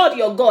am the Lord,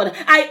 your God.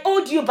 I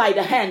hold you by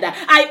the hand.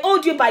 I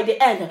hold you by the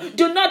hand.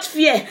 Do not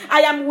fear.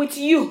 I am with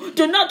you.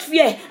 Do not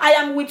fear. I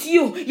am with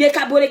you.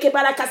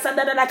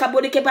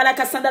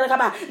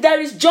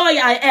 There is joy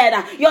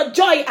ahead. Your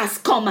joy has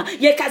come.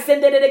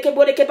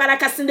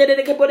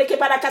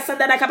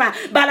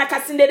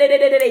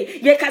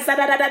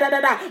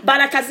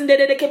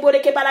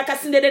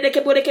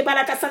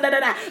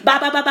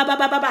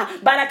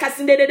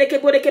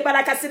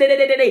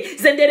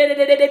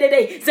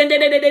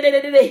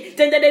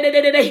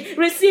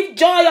 Receive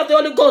joy of the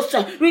Holy Ghost.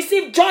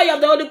 Receive joy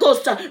of the Holy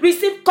Ghost.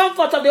 Receive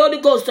comfort of the Holy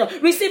Ghost.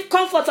 Receive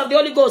comfort of the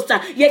Holy Ghost.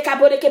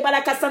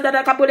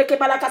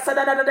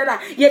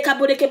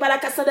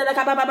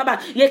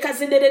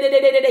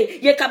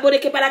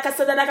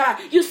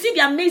 You see the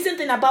amazing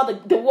thing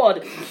about the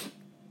word.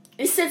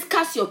 It says,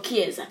 cast your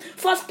cares.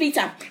 First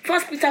Peter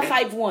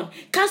 5:1.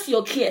 Cast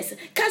your cares.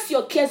 Cast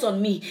your cares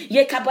on me.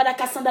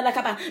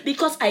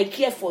 Because I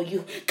care for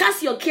you.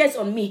 Cast your cares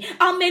on me.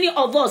 How many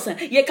of us that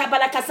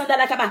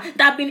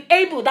have been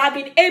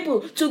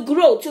able to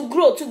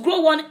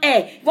grow one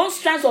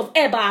strands of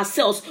hair by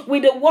ourselves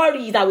with the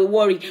worry that we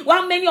worry?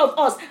 How many of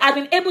us have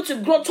been able to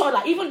grow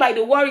taller even by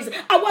the worries?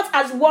 What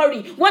has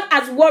worry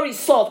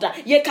solved?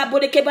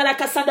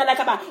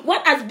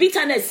 What has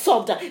bitterness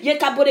solved?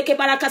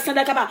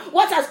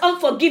 What has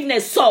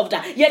unforgiveness solved?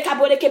 What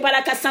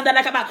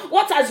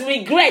has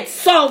regret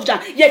solved?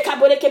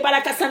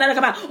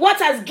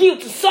 What has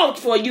guilt solved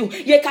for you?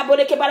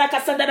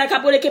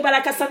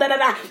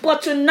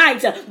 But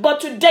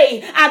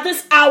today, at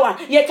this hour,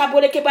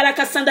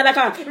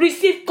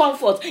 receive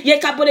comfort.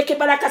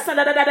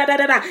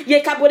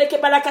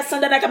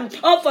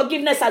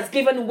 Unforgiveness has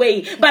given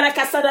way.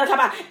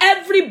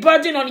 Every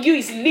burden on you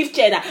is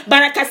lifted.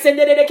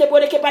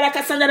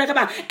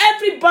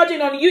 Every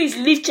burden on you is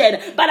lifted.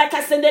 Every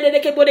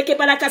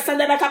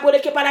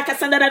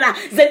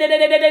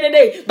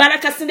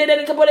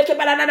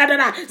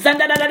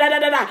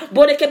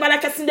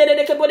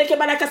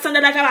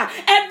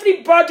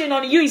burden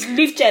on you is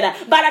lifted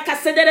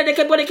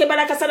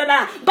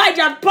by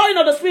the outpouring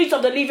of the Spirit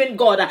of the living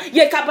God.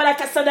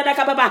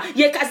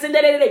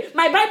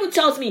 My Bible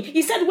tells me,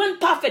 he said, when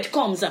perfect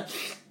comes,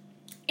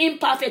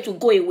 imperfect will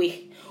go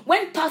away.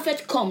 When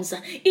perfect comes,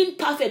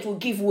 imperfect will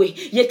give way.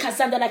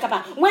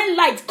 When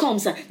light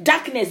comes,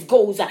 darkness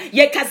goes. By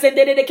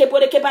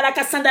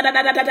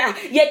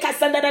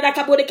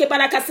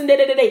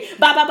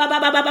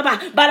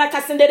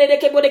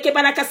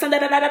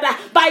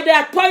the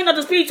outpouring of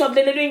the Spirit of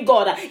the living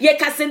God,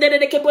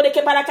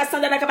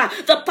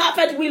 the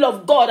perfect will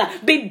of God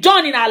be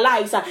done in our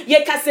lives.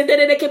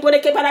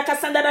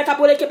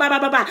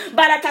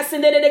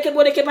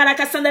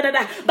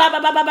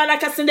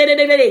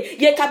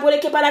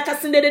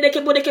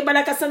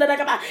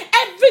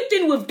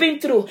 Everything we've been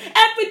through,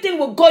 everything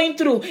we're going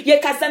through, is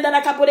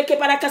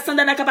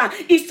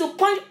to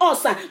point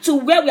us to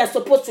where we are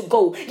supposed to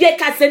go.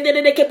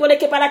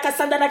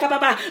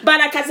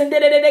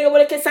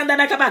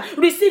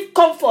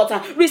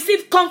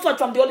 Receive comfort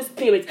from the Holy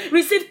Spirit.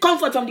 Receive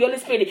comfort from the Holy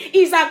Spirit.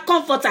 He's our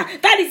comforter.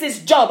 That is his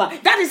job.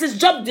 That is his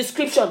job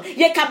description.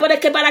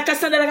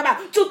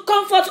 To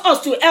comfort us,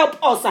 to help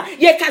us,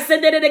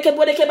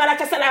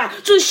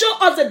 to show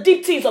us the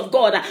deep things of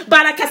God. The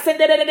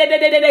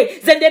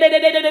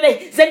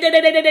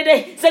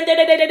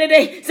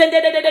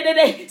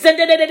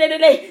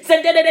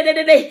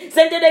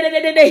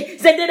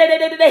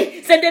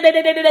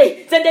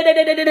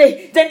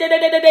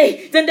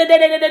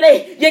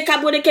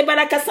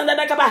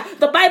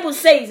Bible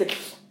says,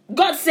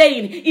 God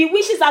saying He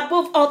wishes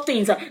above all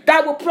things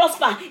that will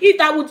prosper,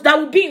 that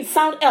will be in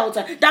sound health,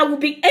 that will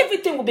be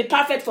everything will be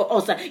perfect for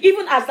us,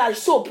 even as our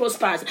soul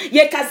prospers. Though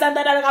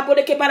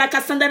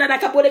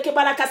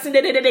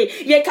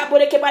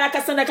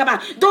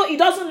it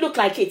doesn't look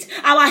like it,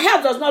 our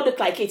health does not look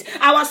like it,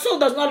 our soul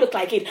does not look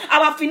like it,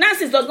 our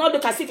finances does not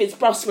look as if it's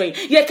prospering.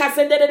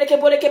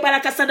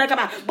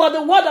 But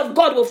the word of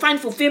God will find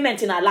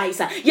fulfillment in our lives.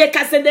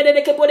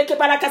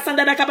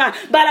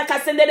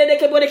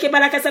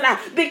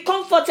 Be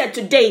comforted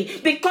today.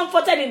 Be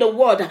comforted in the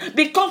word.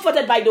 Be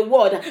comforted by the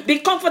word. Be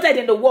comforted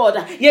in the word.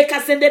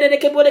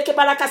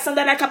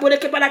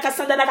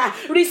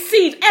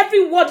 Receive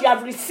every word you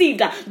have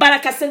received.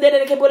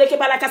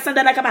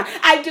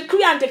 I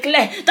decree and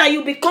declare that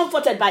you be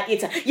comforted by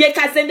it.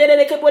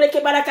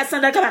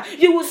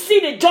 You will see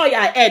the joy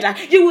ahead.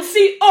 You will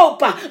see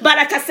hope.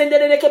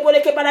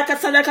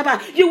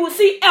 You will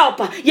see help.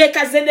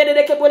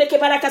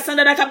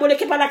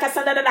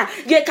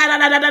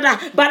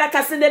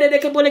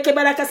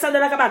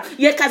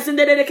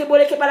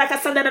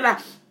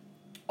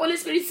 Holy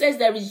Spirit says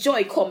there is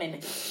joy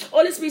coming.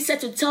 Holy Spirit said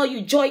to tell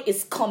you joy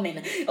is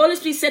coming. Holy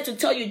Spirit said to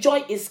tell you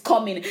joy is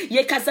coming.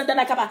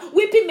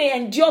 Weeping may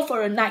endure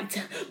for a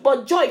night,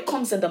 but joy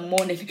comes in the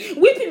morning.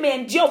 Weeping may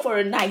endure for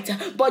a night,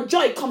 but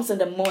joy comes in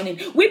the morning.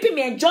 Weeping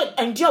may endure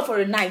for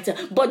a night,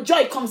 but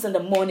joy comes in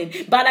the morning.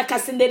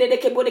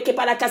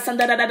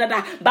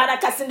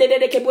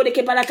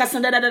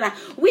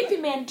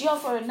 Weeping may endure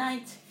for a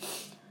night,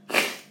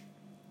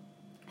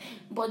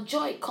 but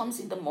joy comes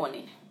in the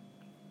morning.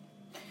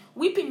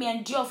 Weeping may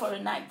endure for a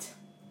night,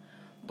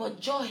 but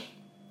joy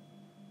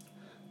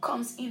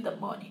comes in the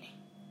morning.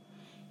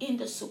 In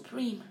the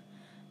supreme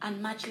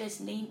and matchless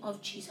name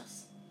of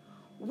Jesus.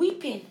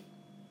 Weeping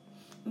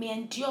may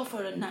endure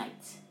for a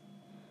night.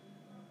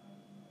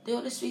 The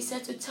Holy Spirit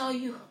said to tell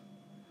you,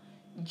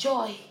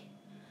 joy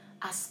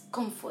has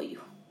come for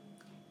you.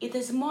 It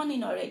is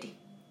morning already.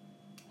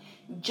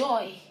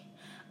 Joy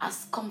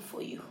has come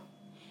for you.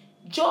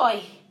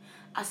 Joy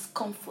has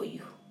come for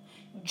you.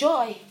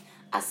 Joy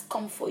has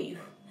come for you.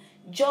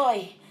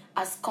 Joy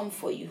has come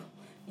for you.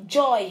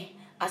 Joy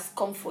has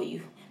come for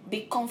you.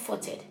 Be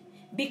comforted.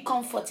 Be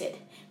comforted.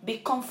 Be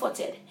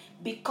comforted.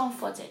 Be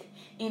comforted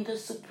in the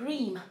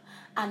supreme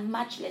and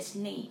matchless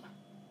name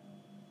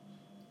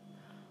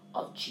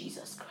of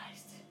Jesus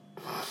Christ.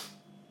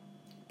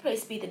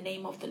 Praise be the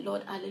name of the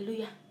Lord.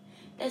 Hallelujah.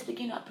 Let's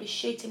begin to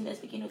appreciate Him. Let's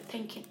begin to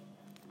thank Him.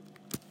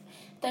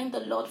 Thank the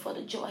Lord for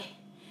the joy.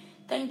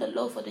 Thank the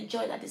Lord for the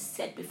joy that is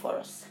set before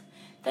us.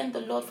 Thank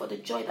the Lord for the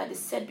joy that is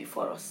set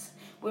before us.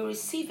 We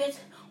receive it,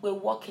 we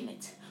walk in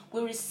it.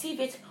 We receive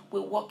it, we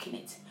walk in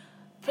it.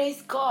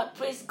 Praise God,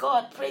 praise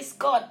God, praise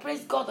God,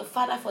 praise God the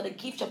Father for the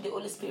gift of the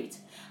Holy Spirit,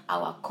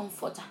 our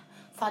comforter.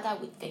 Father,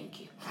 we thank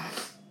you.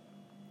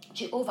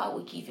 Jehovah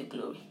will give you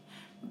glory.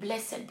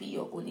 Blessed be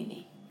your holy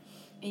name.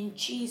 In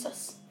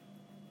Jesus'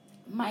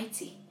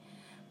 mighty,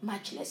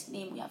 matchless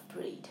name we have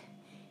prayed.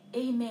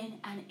 Amen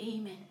and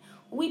amen.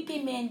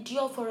 Weeping may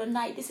endure for a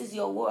night. This is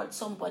your word,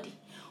 somebody.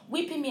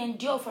 Weeping may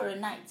endure for a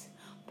night,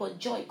 but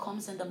joy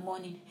comes in the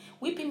morning.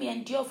 Weeping may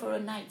endure for a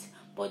night,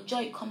 but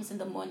joy comes in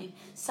the morning.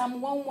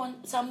 Psalm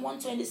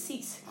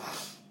 126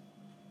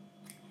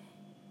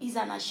 is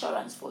an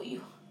assurance for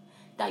you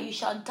that you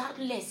shall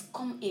doubtless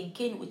come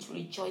again with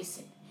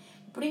rejoicing,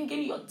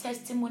 bringing your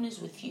testimonies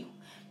with you,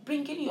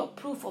 bringing your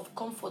proof of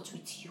comfort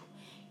with you,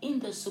 in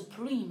the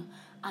supreme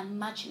and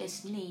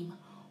matchless name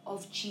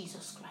of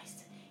Jesus Christ.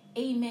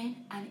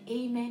 Amen and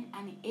amen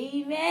and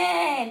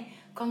amen.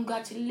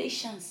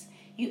 Congratulations,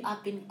 you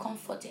have been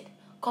comforted.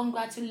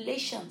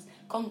 Congratulations,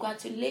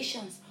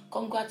 congratulations,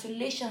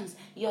 congratulations.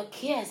 Your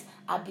cares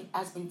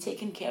has been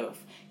taken care of.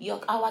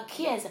 Our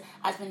cares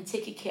has been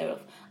taken care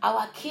of.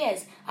 Our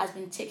cares has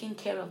been taken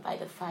care of by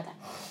the Father.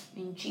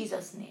 In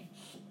Jesus' name.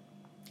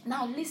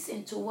 Now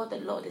listen to what the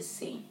Lord is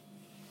saying.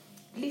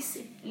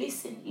 Listen,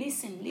 listen,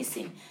 listen,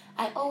 listen.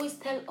 I always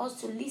tell us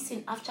to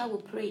listen after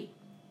we pray.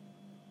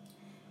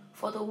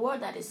 For the word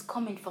that is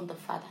coming from the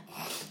Father.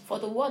 For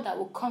the word that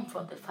will come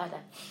from the Father.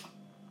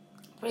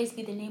 Praise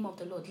be the name of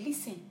the Lord.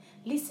 Listen,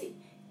 listen,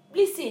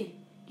 listen,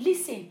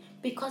 listen.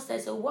 Because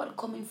there's a word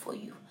coming for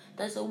you.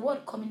 There's a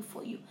word coming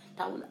for you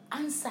that will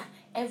answer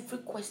every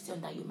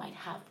question that you might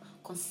have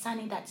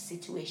concerning that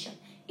situation.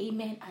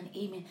 Amen and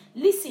amen.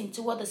 Listen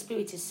to what the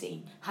Spirit is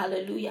saying.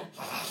 Hallelujah.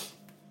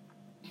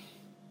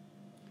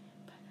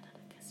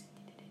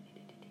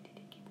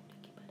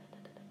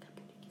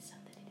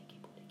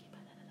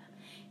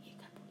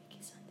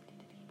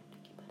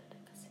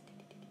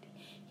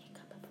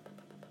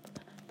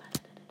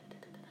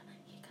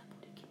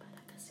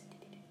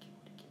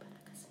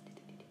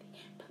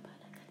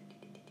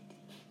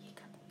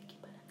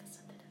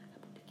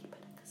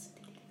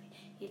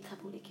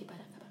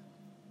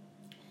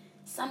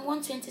 Psalm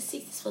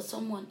 126 is for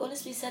someone. Holy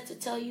Spirit said to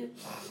tell you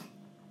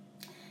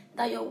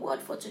that your word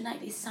for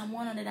tonight is Psalm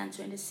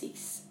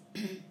 126.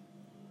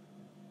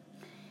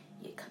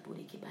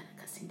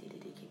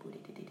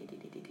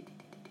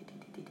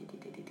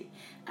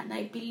 And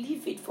I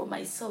believe it for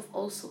myself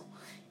also.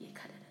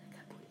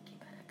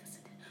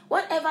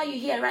 Whatever you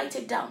hear, write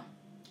it down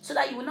so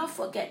that you will not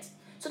forget,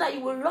 so that you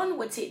will run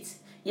with it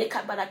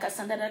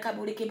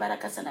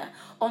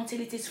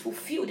until it is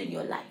fulfilled in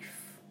your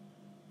life.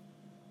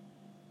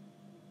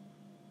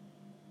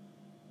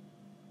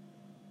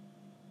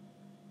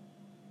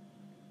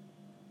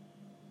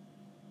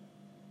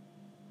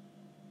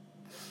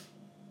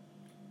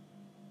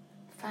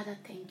 Father,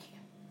 thank you.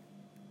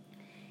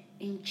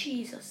 In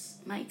Jesus'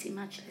 mighty,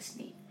 matchless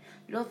name.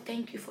 Lord,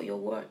 thank you for your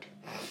word.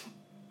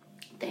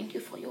 Thank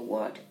you for your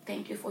word.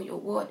 Thank you for your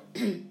word.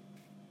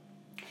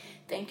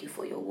 Thank you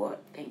for your word.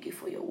 Thank you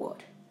for your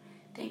word.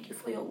 Thank you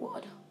for your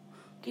word.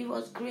 Give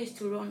us grace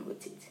to run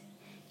with it.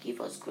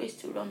 Give us grace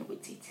to run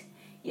with it.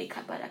 You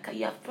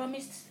have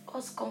promised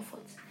us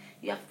comfort.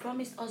 You have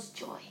promised us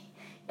joy.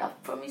 You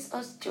have promised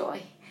us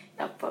joy. You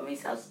have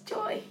promised us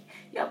joy.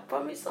 You have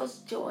promised us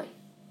joy.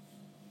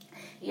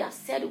 You have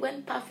said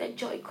when perfect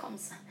joy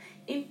comes,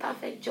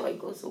 imperfect joy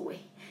goes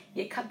away.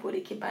 You said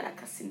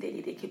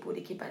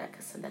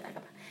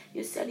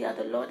you are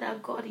the Lord our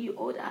God, you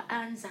hold our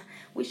hands.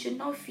 We should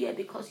not fear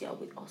because you are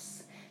with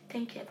us.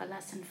 Thank you,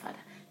 everlasting Father.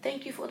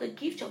 Thank you for the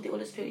gift of the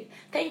Holy Spirit.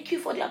 Thank you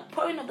for the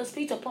outpouring of the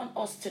Spirit upon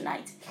us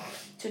tonight.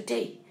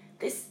 Today,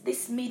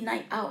 this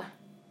midnight hour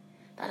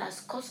that has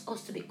caused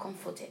us to be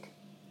comforted.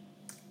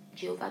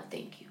 Jehovah,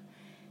 thank you.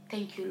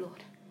 Thank you,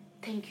 Lord.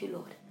 Thank you,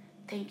 Lord.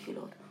 Thank you,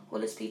 Lord.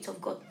 Holy Spirit of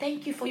God,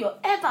 thank you for your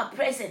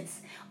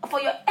ever-presence,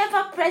 for your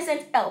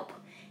ever-present help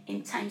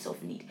in times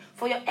of need,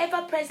 for your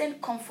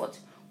ever-present comfort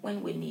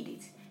when we need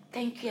it.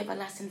 Thank you,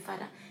 everlasting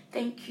Father.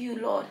 Thank you,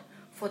 Lord,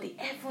 for the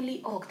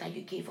heavenly hug that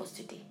you gave us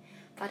today.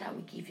 Father,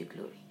 we give you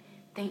glory.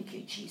 Thank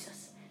you,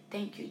 Jesus.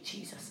 Thank you,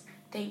 Jesus.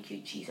 Thank you,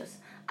 Jesus.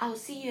 I'll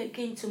see you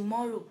again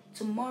tomorrow,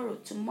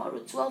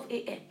 12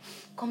 a.m.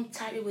 Come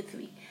tarry with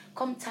me.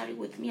 Come tarry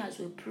with me as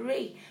we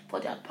pray for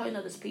the outpouring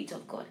of the Spirit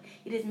of God.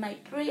 It is my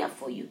prayer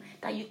for you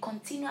that you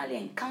continually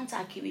encounter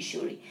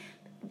Akiwishori,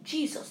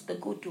 Jesus, the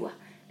good doer.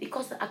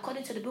 Because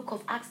according to the book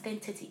of Acts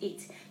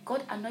 10:38,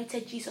 God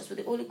anointed Jesus with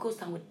the Holy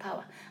Ghost and with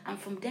power. And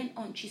from then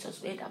on,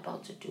 Jesus went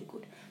about to do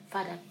good.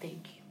 Father,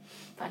 thank you.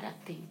 Father,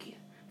 thank you.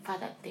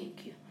 Father,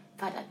 thank you.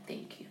 Father,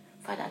 thank you.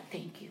 Father,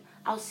 thank you.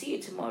 I'll see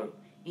you tomorrow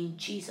in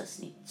Jesus'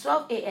 name.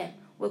 12 a.m.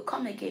 We'll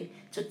come again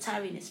to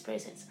tarry in His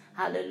presence.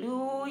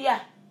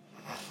 Hallelujah.